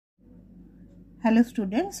Hello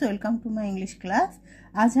students, welcome to my English class.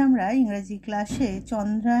 আজ আমরা ইংরেজি ক্লাসে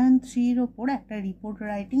চন্দ্রায়ন 3-র ওপর একটা রিপোর্ট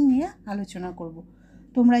রাইটিং নিয়ে আলোচনা করব।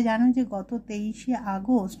 তোমরা জানো যে গত 23শে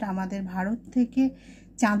আগস্ট আমাদের ভারত থেকে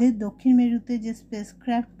চাঁদের দক্ষিণ মেরুতে যে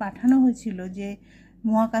স্পেসক্রাফট পাঠানো হয়েছিল, যে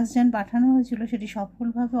মহাকাশযান পাঠানো হয়েছিল, সেটি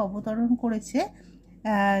সফলভাবে অবতরণ করেছে।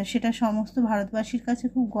 সেটা সমস্ত ভারতবাসীর কাছে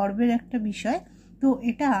খুব গর্বের একটা বিষয়। তো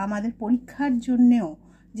এটা আমাদের পরীক্ষার জন্যেও,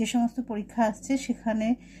 যে সমস্ত পরীক্ষা আসছে সেখানে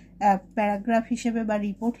প্যারাগ্রাফ হিসেবে বা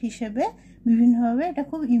রিপোর্ট হিসেবে বিভিন্নভাবে এটা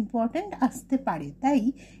খুব ইম্পর্ট্যান্ট আসতে পারে। তাই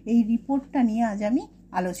এই রিপোর্টটা নিয়ে আজ আমি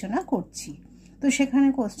আলোচনা করছি। তো সেখানে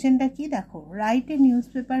কোশ্চেনটা কি দেখো, write a news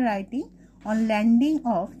paper writing on landing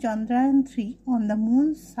of Chandrayaan 3 on the moon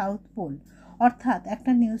south pole. অর্থাৎ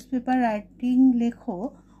একটা নিউজ পেপার রাইটিং লেখো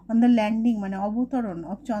অন দ্য ল্যান্ডিং মানে অবতরণ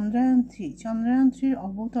অফ চন্দ্রায়ন 3। চন্দ্রায়ন 3-র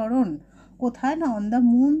অবতরণ কোথায় না, on the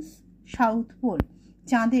moon south pole,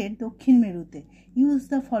 চাঁদের দক্ষিণ মেরুতে। ইউজ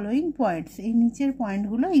দ্য ফলোয়িং পয়েন্টস, এই নিচের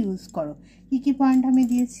পয়েন্টগুলো ইউজ করো। কী কী পয়েন্ট আমি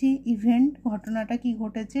দিয়েছি? ইভেন্ট, ঘটনাটা কি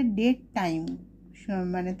ঘটেছে, ডেট, টাইম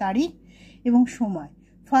মানে তারিখ এবং সময়।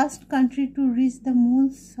 First country to reach the moon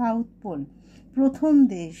south pole, প্রথম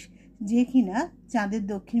দেশ যে কিনা চাঁদের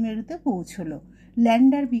দক্ষিণ মেরুতে পৌঁছলো।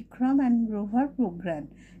 Lander Vikram and rover Pragyan,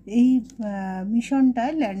 এই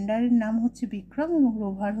মিশনটায় ল্যান্ডারের নাম হচ্ছে বিক্রম এবং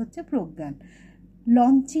রোভার হচ্ছে Pragyan.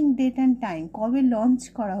 Launching date and time, কবে লঞ্চ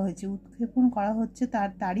করা হয়েছে, উৎক্ষেপণ করা হচ্ছে তার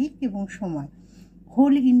তারিখ এবং সময়।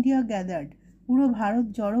 হোল ইন্ডিয়া গ্যাদার্ড, পুরো ভারত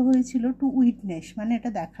জড়ো হয়েছিল। টু উইটনেস মানে এটা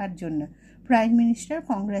দেখার জন্য। প্রাইম মিনিস্টার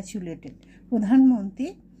কংগ্র্যাচুলেটেড, প্রধানমন্ত্রী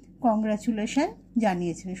কংগ্র্যাচুলেশন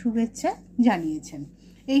জানিয়েছেন, শুভেচ্ছা জানিয়েছেন।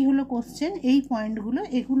 এই হলো কোশ্চেন, এই পয়েন্টগুলো,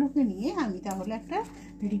 এগুলোকে নিয়ে আমি তাহলে একটা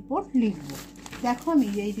রিপোর্ট লিখব। দেখো আমি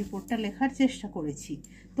এই রিপোর্টটা লেখার চেষ্টা করেছি।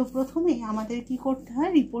 তো প্রথমেই আমাদের কি করতে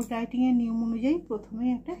হয়, রিপোর্ট রাইটিংয়ের নিয়ম অনুযায়ী প্রথমেই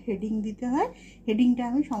একটা হেডিং দিতে হয়। হেডিংটা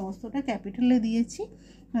আমি সমস্তটা ক্যাপিটালে দিয়েছি,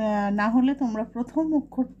 না হলে তোমরা প্রথম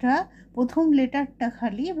অক্ষরটা, প্রথম লেটারটা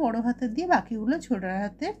খালি বড় হাতে দিয়ে বাকিগুলো ছোট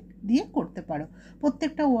হাতে দিয়ে করতে পারো।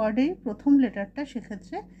 প্রত্যেকটা ওয়ার্ডেরই প্রথম লেটারটা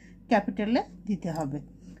সেক্ষেত্রে ক্যাপিটালে দিতে হবে।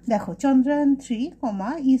 দেখো, Chandrayaan 3,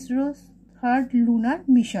 ইসরো'স 3rd lunar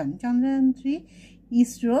mission. Chandrayaan 3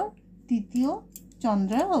 ইসরোর তৃতীয়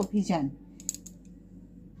চন্দ্র অভিযান।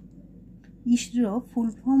 ইসরো ফুল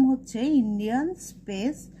ফর্ম হচ্ছে Indian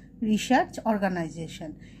space research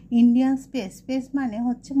organisation. Indian space মানে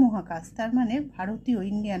হচ্ছে মহাকাশ, তার মানে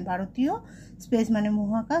ভারতীয় স্পেস মানে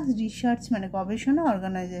মহাকাশ, রিসার্চ মানে গবেষণা,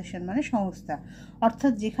 অর্গানাইজেশন মানে সংস্থা।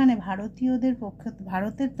 অর্থাৎ যেখানে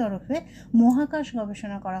ভারতের তরফে মহাকাশ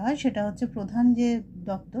গবেষণা করা হয় সেটা হচ্ছে প্রধান যে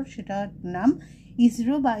দপ্তর, সেটার নাম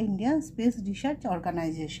ইসরো বা Indian space research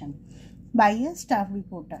organisation. By a staff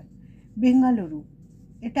reporter, Bengaluru.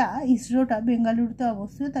 এটা ইসরোটা বেঙ্গালুরুতে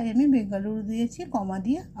অবস্থিত, তাই আমি বেঙ্গালুরু দিয়েছি কমা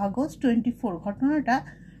দিয়ে। আগস্ট 24, ঘটনাটা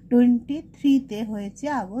 23-তে হয়েছে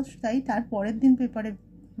আগস্ট, তাই তার পরের দিন পেপারে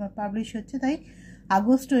পাবলিশ হচ্ছে, তাই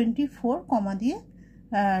আগস্ট 24 কমা দিয়ে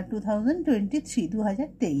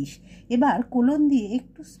 2023। এবার কোলন দিয়ে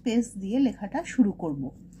একটু স্পেস দিয়ে লেখাটা শুরু করব।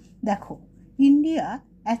 দেখো, India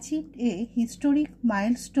achieved A historic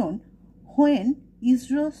milestone when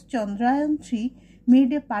ইসরো's Chandrayaan 3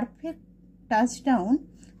 made a perfect touchdown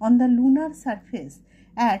on the lunar surface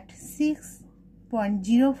at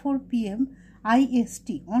 6:04 p.m. IST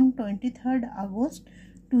on 23rd August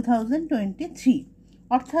 2023।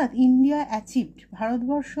 অর্থাৎ ইন্ডিয়া অ্যাচিভড,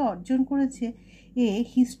 ভারতবর্ষ অর্জন করেছে, এ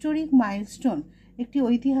হিস্টোরিক মাইলস্টোন, একটি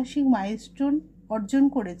ঐতিহাসিক মাইলস্টোন অর্জন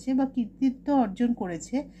করেছে বা কৃতিত্ব অর্জন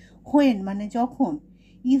করেছে। হোয়েন মানে যখন,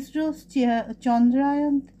 ইসরো'স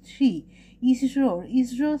চন্দ্রায়ন 3,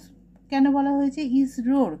 ইসরো'স কেন বলা হয়েছে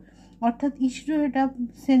ইসরোর, অর্থাৎ ইসরো এটা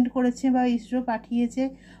সেন্ড করেছে বা ইসরো পাঠিয়েছে,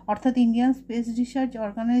 অর্থাৎ ইন্ডিয়ান স্পেস রিসার্চ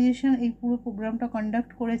অর্গানাইজেশন এই পুরো প্রোগ্রামটা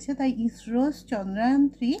কন্ডাক্ট করেছে। তাই ইসরো'স Chandrayaan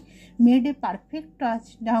 3 made a perfect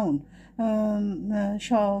touchdown,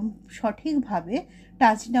 সঠিকভাবে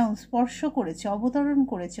টাচডাউন স্পর্শ করেছে, অবতরণ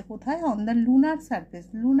করেছে কোথায়, on the lunar surface.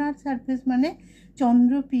 Lunar surface মানে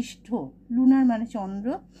চন্দ্রপৃষ্ঠ, লুনার মানে চন্দ্র,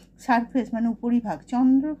 সারফেস মানে উপরিভাগ,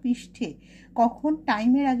 চন্দ্রপৃষ্ঠে। কখন,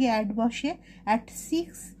 টাইমের আগে অ্যাট বসে, অ্যাট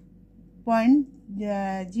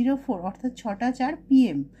 6:04 অর্থাৎ 6:04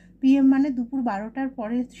 PM। PM মানে দুপুর 12টার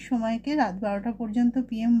পরের সময়কে রাত 12টা পর্যন্ত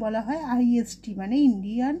PM বলা হয়। IST মানে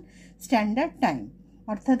ইন্ডিয়ান স্ট্যান্ডার্ড টাইম,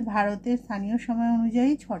 অর্থাৎ ভারতের স্থানীয় সময়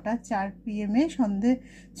অনুযায়ী 6:04 PM সন্ধে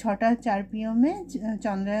 6:04 PM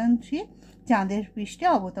চন্দ্রায়ন 3 চাঁদের পৃষ্ঠে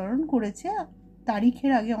অবতরণ করেছে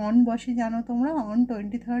তারিখের আগে অন বসে জানো তোমরা, অন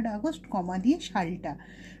 23rd আগস্ট কমা দিয়ে সালটা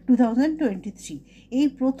 2023। এই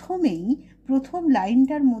প্রথম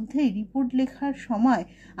লাইনটার মধ্যেই রিপোর্ট লেখার সময়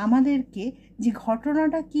আমাদেরকে যে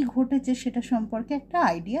ঘটনাটা কি ঘটেছে সেটা সম্পর্কে একটা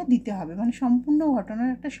আইডিয়া দিতে হবে, মানে সম্পূর্ণ ঘটনার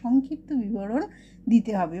একটা সংক্ষিপ্ত বিবরণ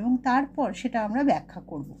দিতে হবে এবং তারপর সেটা আমরা ব্যাখ্যা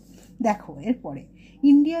করব। দেখো এরপরে,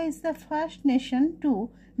 India is the first nation two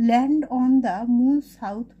land on the moon's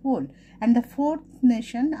south pole and the fourth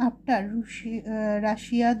nation after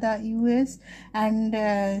Russia, the US and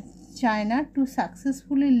China to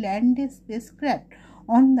successfully land a spacecraft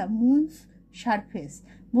on the moon's surface।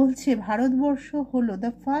 বলছে ভারতবর্ষ হলো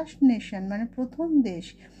the first nation, মানে প্রথম দেশ,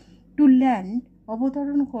 two land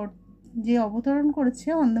অবতরণ করেছে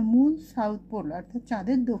on the moon south pole, অর্থাৎ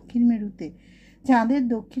চাঁদের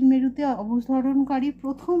দক্ষিণ মেরুতে অবতরণকারী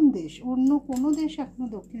প্রথম দেশ। অন্য কোনো দেশ এখনো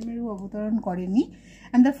দক্ষিণ মেরু অবতরণ করেনি।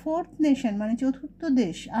 অ্যান্ড দ্য ফোর্থ নেশন, মানে চতুর্থ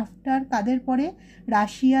দেশ, আফটার কাদের পরে,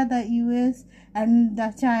 Russia, the US and the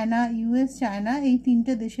China, China, এই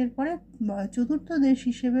তিনটে দেশের পরে চতুর্থ দেশ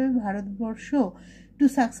হিসেবে ভারতবর্ষ টু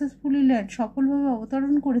সাকসেসফুলি ল্যান্ড, সফলভাবে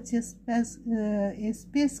অবতরণ করেছে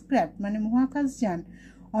স্পেসক্রাফট মানে মহাকাশযান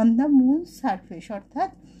অন দ্য মুন সারফেস, অর্থাৎ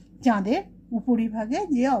চাঁদের উপরিভাগে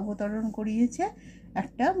যে অবতরণ করিয়েছে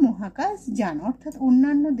একটা মহাকাশযান। অর্থাৎ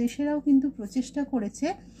অন্যান্য দেশেরাও কিন্তু প্রচেষ্টা করেছে,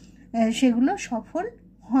 সেগুলো সফল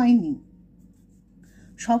হয়নি।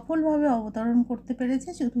 সফলভাবে অবতরণ করতে পেরেছে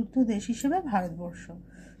চতুর্থ দেশ হিসেবে Bharatvarsha.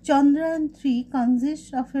 Chandrayaan 3 consists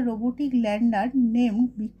of a robotic lander named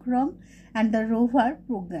Vikram and the rover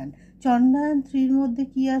program। Chandrayaan 3-র মধ্যে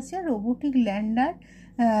কি আছে, রোবোটিক ল্যান্ডার,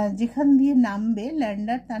 যেখান দিয়ে নামবে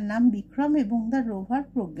ল্যান্ডার তার নাম বিক্রম এবং দ্য রোভার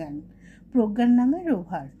প্রজ্ঞান নামে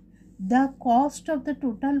rover. The cost of the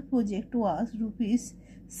total project was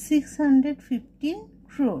 ₹615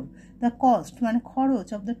 crore। The cost মানে খরচ,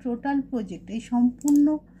 অফ দ্য টোটাল প্রজেক্ট এই সম্পূর্ণ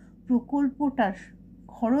প্রকল্পটার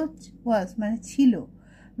খরচ ওয়াজ মানে ছিল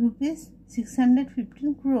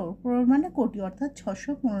 ₹615 crore। crore মানে কোটি, অর্থাৎ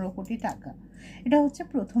 615 কোটি টাকা। এটা হচ্ছে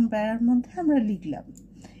প্রথম প্যারার মধ্যে আমরা লিখলাম।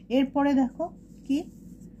 এরপরে দেখো কি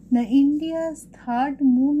না, India's third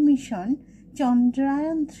moon mission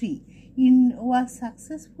Chandrayaan 3 was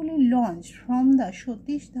successfully launched from the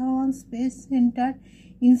Satish Dhawan Space Center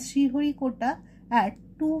in Sriharikota at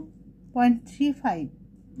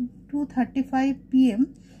 2:35 p.m.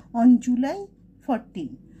 on July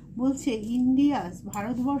 14। বলছে ইন্ডিয়াস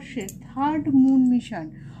ভারতবর্ষের থার্ড মুন মিশন,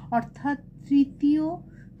 অর্থাৎ তৃতীয়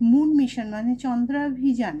মুন মিশন মানে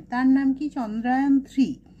চন্দ্রাভিযান, তার নাম কি চন্দ্রায়ন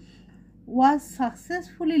 3, ওয়াজ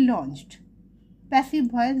সাকসেসফুলি লঞ্চড। প্যাসিভ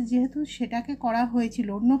ভয়েস, যেহেতু সেটাকে করা হয়েছিল,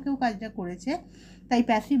 অন্য কেউ কাজটা করেছে, তাই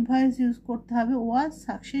প্যাসিভ ভয়েস ইউজ করতে হবে। ওয়াজ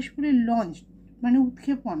সাকসেসফুলি লঞ্চড মানে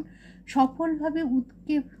উৎক্ষেপণ, সফলভাবে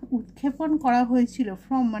উৎক্ষেপণ করা হয়েছিল।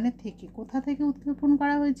 ফ্রম মানে থেকে, কোথা থেকে উৎক্ষেপণ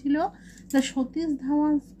করা হয়েছিল, the Satish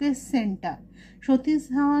Dhawan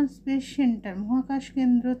space centre মহাকাশ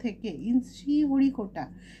কেন্দ্র থেকে, ইন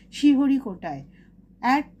শ্রীহরিকোটায়।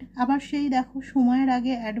 আবার সেই দেখো সময়ের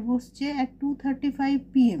আগে অ্যাড বসছে, অ্যাট 2:35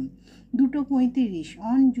 p.m. 2:35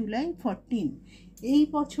 on July 14। এই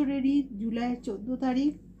বছরেরই জুলাইয়ের 14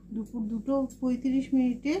 তারিখ দুপুর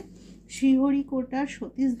 2:35 শ্রীহরিকোটার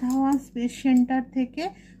সতীশ ধাওয়ান স্পেস সেন্টার থেকে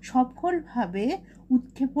সফলভাবে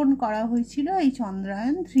উৎক্ষেপণ করা হয়েছিল এই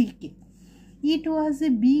Chandrayaan 3-কে। It was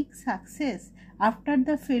a big success after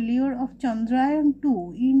the failure of Chandrayaan 2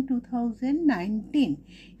 in 2019.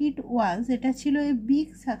 এটা ছিল a big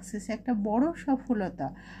success, একটা বড় সফলতা।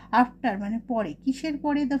 আফটার মানে পরে, কিসের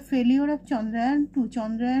পরে, দ্য ফেলিওর অফ চন্দ্রায়ন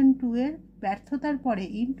 2 এর ব্যর্থতার পরে,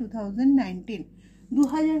 ইন 2019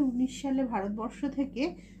 2019 সালে ভারতবর্ষ থেকে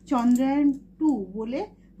চন্দ্রায়ন 2 বলে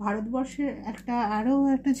ভারতবর্ষের আরও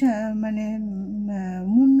একটা মানে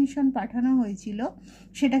মুন মিশন পাঠানো হয়েছিল,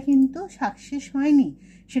 সেটা কিন্তু সাকসেস হয়নি,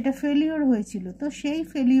 সেটা ফেলিওর হয়েছিল। তো সেই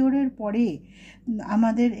ফেলিওরের পরে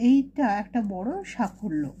আমাদের এইটা একটা বড়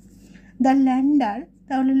সাফল্য। দ্য ল্যান্ডার,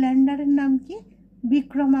 তাহলে ল্যান্ডারের নাম কি,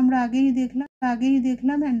 বিক্রম আমরা আগেই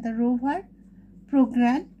দেখলাম and the rover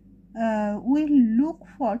programme will look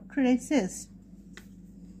for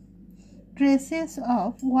traces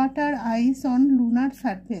of water ice on lunar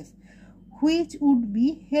surface which would be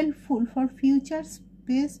helpful for future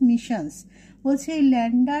space missions। বলছে এই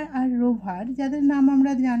ল্যান্ডার আর রোভার, যাদের নাম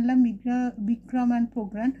আমরা জানলাম Vikram and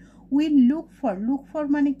programme, will look for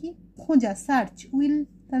মানে কি, খোঁজা, সার্চ, উইল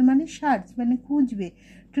তার মানে সার্চ মানে খুঁজবে,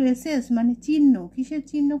 ট্রেসেস মানে চিহ্ন, কিসের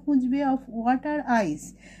চিহ্ন খুঁজবে, অফ ওয়াটার আইস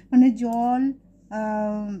মানে জল,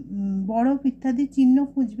 বরফ ইত্যাদি চিহ্ন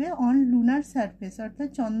খুঁজবে, অন লুনার সারফেস অর্থাৎ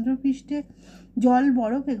চন্দ্রপৃষ্ঠে জল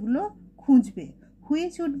বরফ এগুলো খুঁজবে।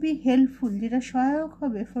 হুইচ উড বি হেল্পফুল যেটা সহায়ক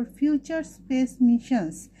হবে, ফর ফিউচার স্পেস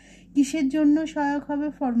মিশনস কিসের জন্য সহায়ক হবে?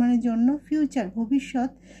 ফর মানে জন্য, ফিউচার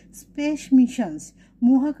ভবিষ্যৎ, স্পেস মিশনস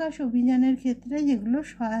মহাকাশ অভিযানের ক্ষেত্রে যেগুলো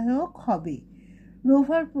সহায়ক হবে।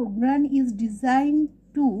 Rover programme is design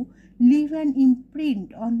two leave an imprint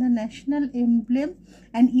on the national emblem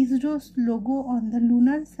and ISRO'S logo on the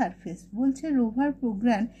lunar surface। বলছে রোভার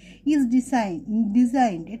প্রোগ্রাম ইজ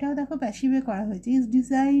ডিজাইন্ড, এটাও দেখো প্যাসিভে করা হয়েছে, ইজ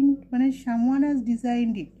ডিজাইন্ড মানে সামওয়ান হ্যাজ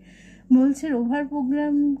ডিজাইন্ড ইট। বলছে রোভার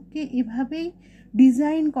প্রোগ্রামকে এভাবেই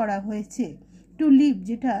ডিজাইন করা হয়েছে, টু লিভ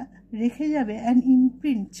যেটা রেখে যাবে, অ্যান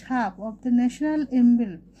ইমপ্রিন্ট ছাপ অফ দ্য ন্যাশনাল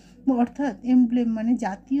এমব্লেম অর্থাৎ এমব্লেম মানে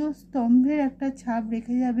জাতীয় স্তম্ভের একটা ছাপ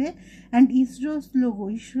রেখে যাবে, অ্যান্ড ইসরোস লোগো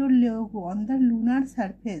ইসরোর logo on the lunar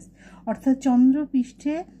surface অর্থাৎ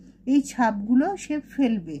চন্দ্রপৃষ্ঠে এই ছাপগুলো সে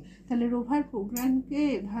ফেলবে। তাহলে রোভার প্রোগ্রামকে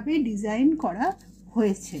এভাবে ডিজাইন করা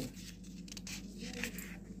হয়েছে।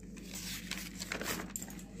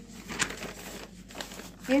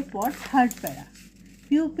 এরপর থার্ড প্যারা,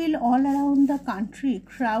 People all around the country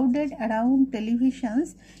crowded around televisions,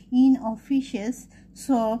 in offices,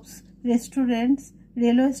 shops, restaurants,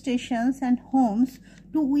 railway stations and homes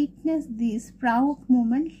to witness this proud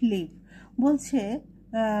moment live। বলছে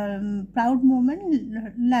proud moment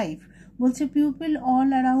live। বলছে people all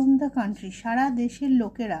around the country সারা দেশের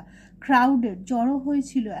লোকেরা, crowded জড়ো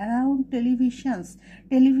হয়েছিল, around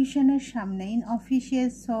টেলিভিশনের সামনে, in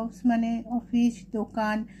offices shops মানে office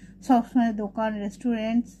দোকান, শপস মানে দোকান,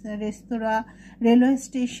 restaurants restaurant, railway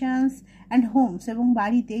stations and Holmes এবং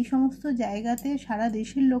বাড়িতে, এই সমস্ত জায়গাতে সারা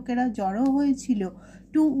দেশের লোকেরা জড়ো হয়েছিল,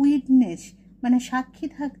 টু উইটনেস মানে সাক্ষী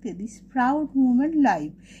থাকতে, দিস প্রাউড মুমেন্ট লাইভ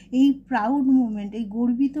এই প্রাউড মুমেন্ট এই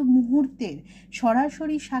গর্বিত মুহূর্তের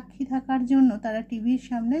সরাসরি সাক্ষী থাকার জন্য তারা টিভির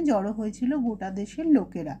সামনে জড়ো হয়েছিল গোটা দেশের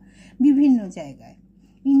লোকেরা বিভিন্ন জায়গায়।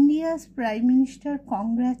 India's prime minister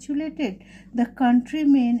কংগ্র্যাচুলেটেড the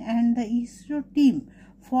কান্ট্রিমেন and the ISRO team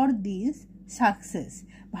for this success.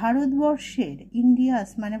 ভারতবর্ষের ইন্ডিয়াস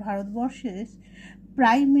মানে ভারতবর্ষের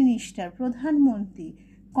প্রাইম মিনিস্টার প্রধানমন্ত্রী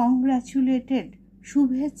কংগ্র্যাচুলেটেড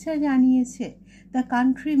শুভেচ্ছা জানিয়েছে, দ্য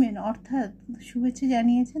কান্ট্রিমেন অর্থাৎ শুভেচ্ছা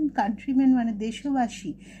জানিয়েছেন কান্ট্রিমেন মানে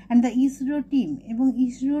দেশবাসী, অ্যান্ড দ্য ইসরো টিম এবং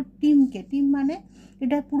ইসরো টিমকে, টিম মানে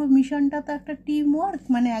এটা পুরো মিশনটা তো একটা টিম ওয়ার্ক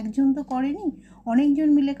মানে একজন তো করেনি, অনেকজন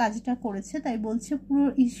মিলে কাজটা করেছে, তাই বলছে পুরো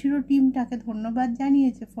ইসরো টিমটাকে ধন্যবাদ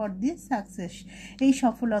জানিয়েছে ফর দিস সাকসেস এই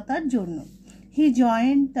সফলতার জন্য। He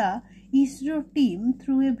joined the ISRO team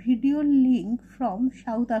through a video link from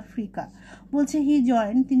south Africa. বলছে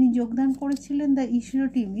তিনি যোগদান করেছিলেন দ্য ইসরো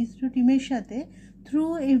টিমের সাথে থ্রু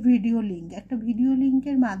এ ভিডিও লিঙ্ক একটা ভিডিও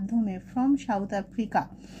লিঙ্কের মাধ্যমে ফ্রম সাউথ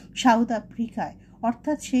আফ্রিকায়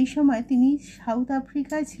অর্থাৎ সেই সময় তিনি সাউথ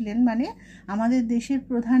আফ্রিকায় ছিলেন মানে আমাদের দেশের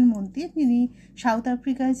প্রধানমন্ত্রী তিনি সাউথ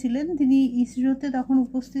আফ্রিকায় ছিলেন, তিনি ইসরোতে তখন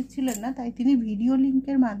উপস্থিত ছিলেন না, তাই তিনি ভিডিও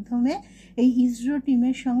লিঙ্কের মাধ্যমে এই ইসরো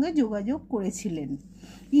টিমের সঙ্গে যোগাযোগ করেছিলেন।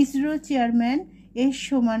 ISRO chairman S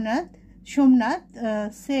Somnath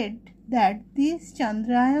said that this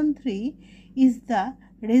Chandrayaan 3 is the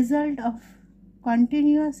result of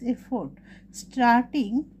continuous effort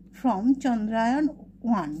starting from Chandrayaan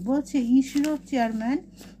 1। বলছে ইসরো চেয়ারম্যান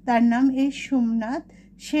তার নাম এস সোমনাথ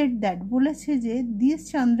said that বলেছে যে দিস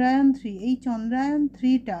চন্দ্রায়ন 3 এই চন্দ্রায়ন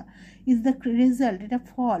 3টা ইজ দ্য রেজাল্ট এটা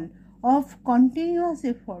ফল অফ কন্টিনিউয়াস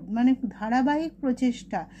এফোর্ট মানে ধারাবাহিক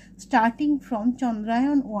প্রচেষ্টা, স্টার্টিং ফ্রম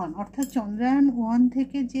চন্দ্রায়ন 1 অর্থাৎ চন্দ্রায়ন 1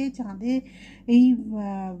 থেকে যে চাঁদে এই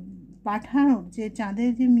পাঠানোর যে চাঁদের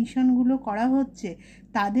যে মিশনগুলো করা হচ্ছে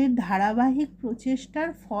তাদের ধারাবাহিক প্রচেষ্টার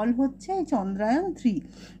ফল হচ্ছে এই চন্দ্রায়ন 3,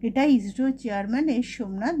 এটা ইসরো চেয়ারম্যান এস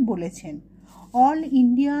সোমনাথ বলেছেন। All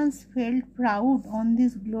Indians felt proud on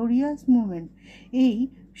this glorious movement এই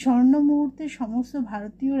স্বর্ণ মুহূর্তে সমস্ত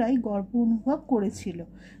ভারতীয়রাই গর্ব অনুভব করেছিল।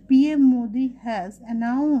 PM Modi has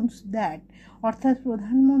announced that অর্থাৎ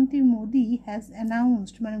প্রধানমন্ত্রী মোদি হ্যাজ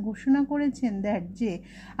অ্যানাউন্সড মানে ঘোষণা করেছেন দ্যাট যে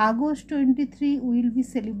August 23 will be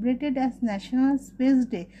celebrated as national space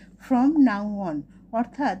day from now on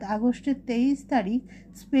অর্থাৎ আগস্টের 23 তারিখ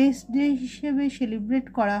স্পেস ডে হিসেবে সেলিব্রেট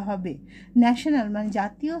করা হবে। ন্যাশনাল মানে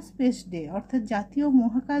জাতীয় স্পেস ডে অর্থাৎ জাতীয়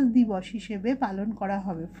মহাকাশ দিবস হিসেবে পালন করা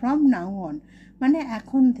হবে ফ্রম নাও অন মানে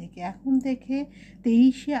এখন থেকে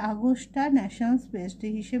 23শে আগস্টটা ন্যাশনাল স্পেস ডে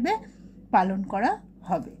হিসেবে পালন করা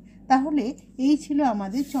হবে। তাহলে এই ছিল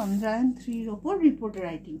আমাদের চন্দ্রায়ন 3-র ওপর রিপোর্ট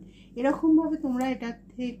রাইটিং। এরকমভাবে তোমরা এটা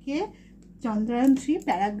থেকে চন্দ্রায়ন 3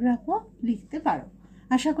 প্যারাগ্রাফও লিখতে পারো।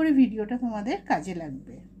 আশা করি ভিডিওটা তোমাদের কাজে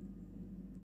লাগবে।